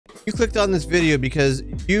You clicked on this video because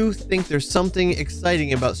you think there's something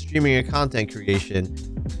exciting about streaming and content creation,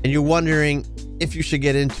 and you're wondering if you should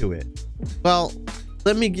get into it. Well,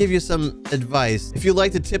 let me give you some advice. If you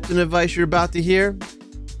like the tips and advice you're about to hear,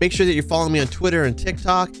 make sure that you're following me on Twitter and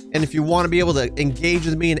TikTok. And if you want to be able to engage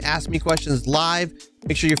with me and ask me questions live,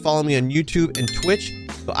 make sure you follow me on YouTube and Twitch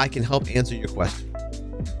so I can help answer your questions.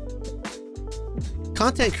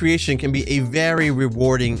 Content creation can be a very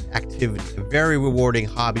rewarding activity, a very rewarding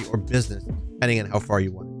hobby or business, depending on how far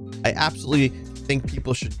you want. I absolutely think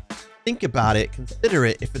people should think about it, consider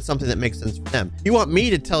it if it's something that makes sense for them. You want me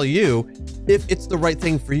to tell you if it's the right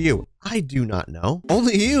thing for you. I do not know.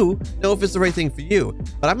 Only you know if it's the right thing for you.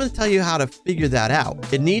 But I'm going to tell you how to figure that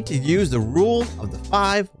out. You need to use the rule of the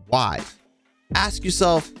 5 whys. Ask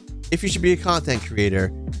yourself if you should be a content creator,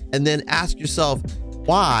 and then ask yourself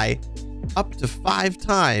why up to 5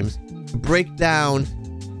 times to break down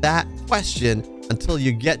that question until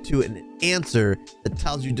you get to an answer that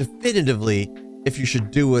tells you definitively if you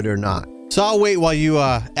should do it or not. So I'll wait while you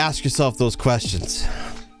ask yourself those questions.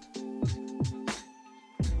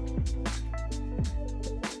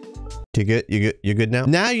 You good? You good now?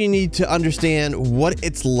 Now you need to understand what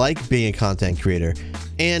it's like being a content creator.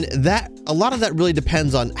 And that a lot of that really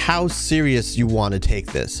depends on how serious you want to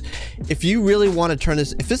take this. If you really want to turn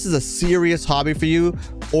this, if this is a serious hobby for you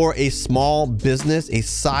or a small business, a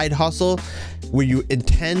side hustle where you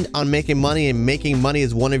intend on making money and making money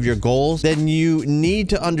is one of your goals, then you need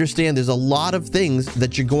to understand there's a lot of things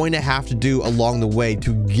that you're going to have to do along the way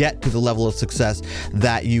to get to the level of success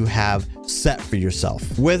that you have set for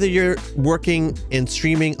yourself. Whether you're working and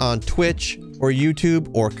streaming on Twitch or YouTube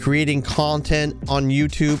or creating content on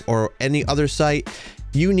YouTube or any other site,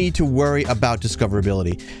 you need to worry about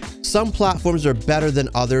discoverability. Some platforms are better than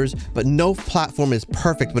others, but no platform is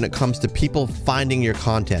perfect when it comes to people finding your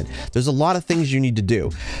content. There's a lot of things you need to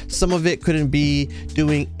do. Some of it couldn't be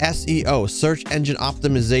doing SEO, search engine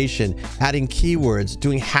optimization, adding keywords,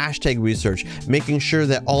 doing hashtag research, making sure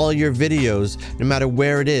that all your videos, no matter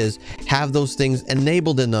where it is, have those things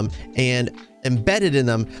enabled in them and embedded in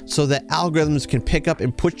them so that algorithms can pick up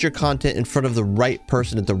and put your content in front of the right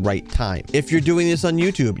person at the right time. If you're doing this on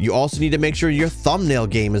YouTube, you also need to make sure your thumbnail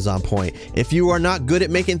game is on point. If you are not good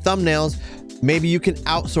at making thumbnails, maybe you can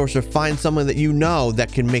outsource or find someone that you know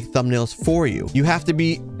that can make thumbnails for you. You have to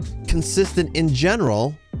be consistent in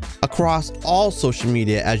general across all social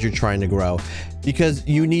media as you're trying to grow, because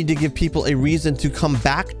you need to give people a reason to come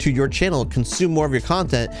back to your channel, consume more of your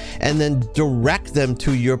content, and then direct them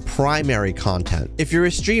to your primary content. If you're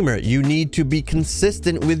a streamer, you need to be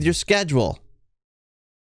consistent with your schedule.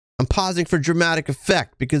 I'm pausing for dramatic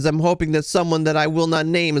effect because I'm hoping that someone that I will not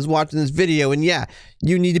name is watching this video, and yeah,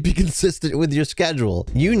 you need to be consistent with your schedule.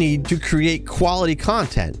 You need to create quality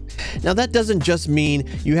content. Now that doesn't just mean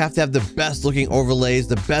you have to have the best looking overlays,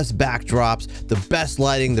 the best backdrops, the best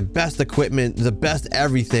lighting, the best equipment, the best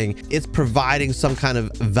everything. It's providing some kind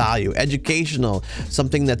of value, educational,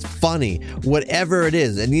 something that's funny, whatever it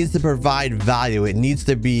is, it needs to provide value. It needs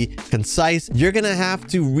to be concise. You're gonna have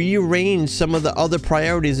to rearrange some of the other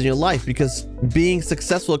priorities in your life because being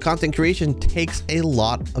successful at content creation takes a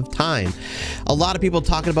lot of time. A lot of people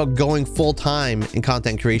talking about going full-time in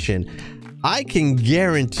content creation. I can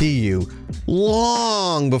guarantee you,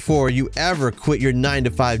 long before you ever quit your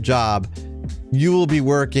 9-to-5 job, you will be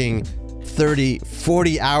working 30,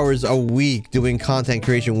 40 hours a week doing content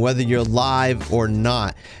creation, whether you're live or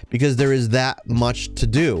not, because there is that much to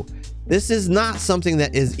do. This is not something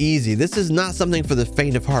that is easy. This is not something for the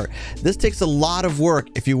faint of heart. This takes a lot of work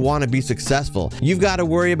if you want to be successful. You've got to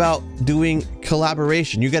worry about doing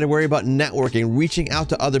collaboration. You got to worry about networking, reaching out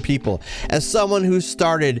to other people. As someone who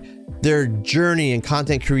started their journey in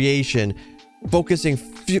content creation, focusing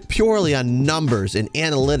purely on numbers and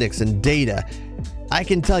analytics and data, I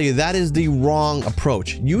can tell you that is the wrong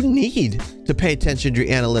approach. You need to pay attention to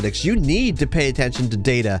your analytics. You need to pay attention to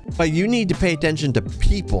data, but you need to pay attention to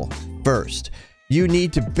people first. You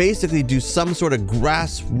need to basically do some sort of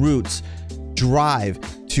grassroots drive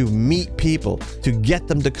to meet people, to get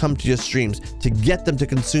them to come to your streams, to get them to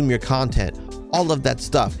consume your content, all of that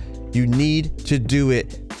stuff. You need to do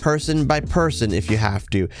it person by person if you have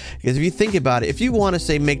to. Because if you think about it, if you want to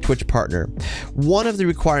say make Twitch partner, one of the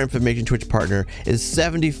requirements for making Twitch partner is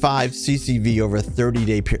 75 CCV over a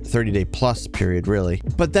 30-day plus period, really.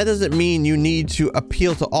 But that doesn't mean you need to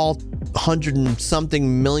appeal to all 100 and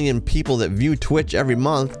something million people that view Twitch every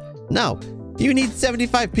month. No, You need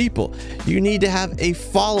 75 people. You need to have a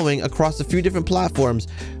following across a few different platforms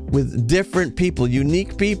with different people,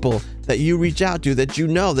 unique people that you reach out to, that you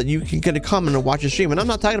know that you can kind of come in and watch a stream. And I'm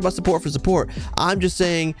not talking about support for support. I'm just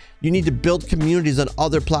saying you need to build communities on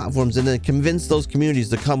other platforms and then convince those communities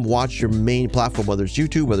to come watch your main platform, whether it's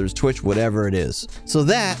YouTube, whether it's Twitch, whatever it is. So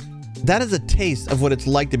that is a taste of what it's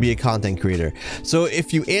like to be a content creator. So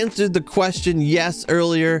if you answered the question yes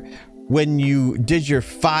earlier, when you did your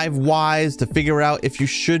 5 whys to figure out if you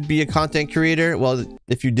should be a content creator, well,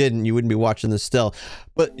 if you didn't, you wouldn't be watching this still.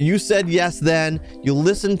 But you said yes then. You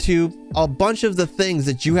listened to a bunch of the things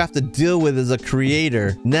that you have to deal with as a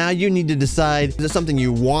creator. Now you need to decide, is it something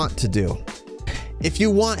you want to do? If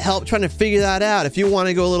you want help trying to figure that out, if you want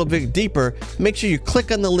to go a little bit deeper, make sure you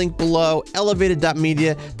click on the link below,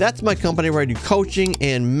 elevated.media. That's my company where I do coaching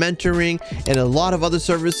and mentoring and a lot of other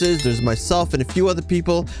services. There's myself and a few other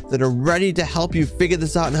people that are ready to help you figure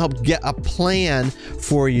this out and help get a plan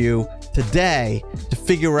for you today to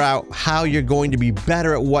figure out how you're going to be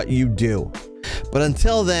better at what you do. But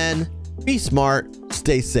until then, be smart,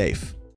 stay safe.